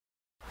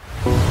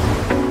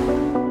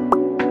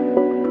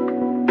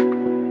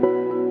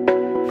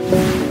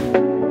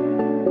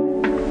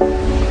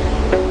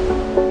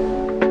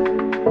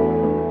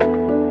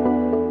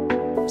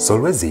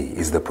Solwezi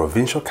is the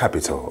provincial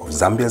capital of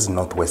Zambia's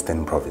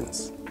northwestern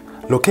province.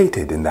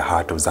 Located in the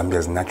heart of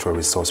Zambia's natural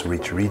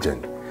resource-rich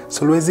region,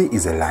 Solwezi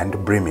is a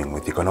land brimming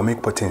with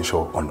economic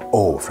potential on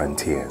all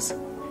frontiers.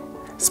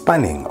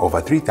 Spanning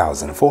over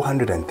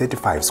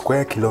 3,435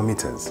 square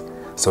kilometers,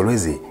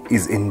 Solwezi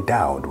is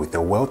endowed with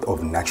a wealth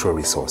of natural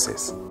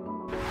resources.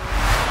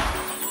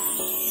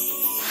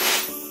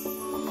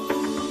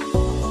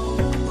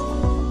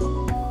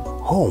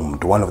 Home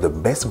to one of the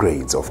best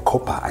grades of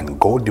copper and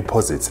gold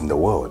deposits in the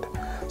world,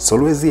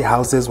 Solwezi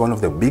houses one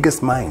of the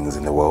biggest mines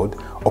in the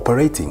world,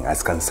 operating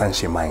as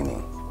Kansanshi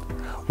Mining.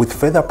 With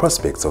further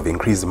prospects of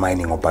increased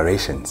mining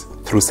operations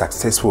through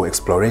successful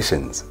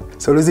explorations,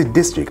 Solwezi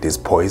district is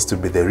poised to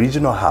be the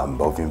regional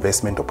hub of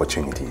investment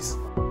opportunities.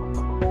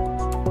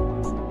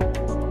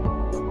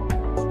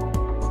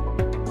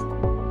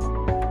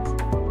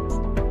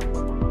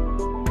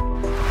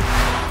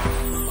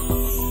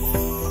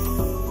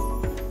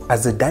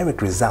 As a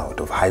direct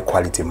result of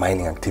high-quality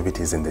mining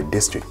activities in the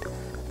district,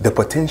 the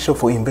potential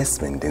for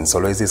investment in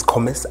Solwezi's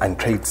commerce and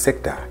trade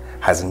sector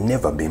has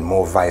never been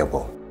more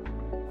viable.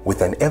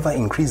 With an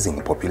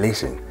ever-increasing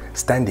population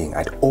standing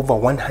at over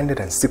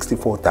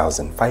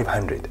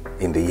 164,500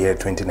 in the year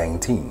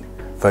 2019,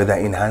 further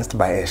enhanced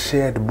by a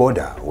shared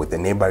border with the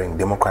neighboring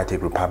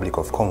Democratic Republic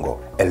of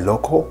Congo, a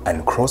local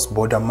and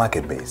cross-border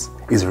market base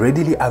is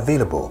readily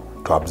available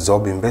to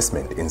absorb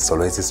investment in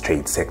Solwezi's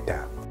trade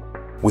sector.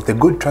 With a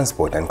good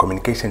transport and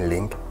communication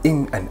link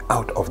in and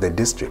out of the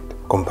district,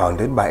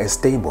 compounded by a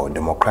stable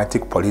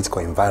democratic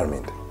political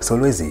environment,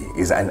 Solwezi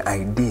is an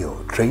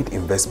ideal trade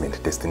investment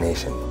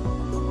destination.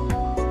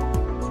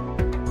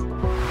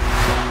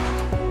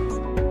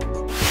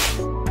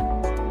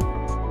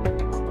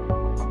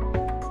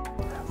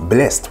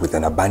 Blessed with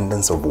an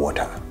abundance of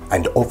water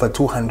and over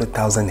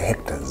 200,000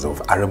 hectares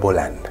of arable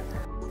land,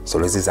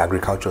 Solwezi's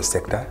agricultural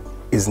sector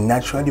is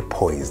naturally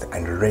poised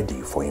and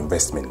ready for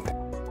investment.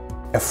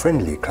 A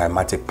friendly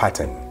climatic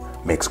pattern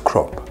makes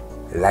crop,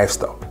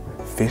 livestock,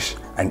 fish,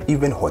 and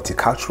even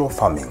horticultural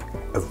farming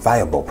a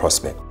viable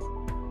prospect.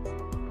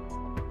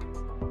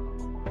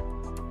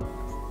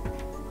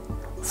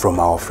 From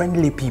our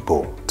friendly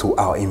people to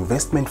our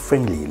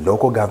investment-friendly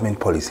local government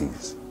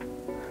policies,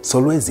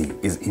 Solwezi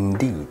is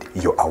indeed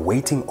your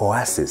awaiting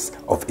oasis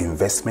of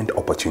investment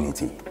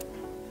opportunity.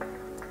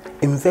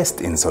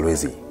 Invest in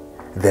Solwezi,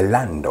 the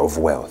land of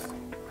wealth.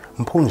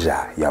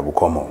 Mpunja ya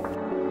Bukomo.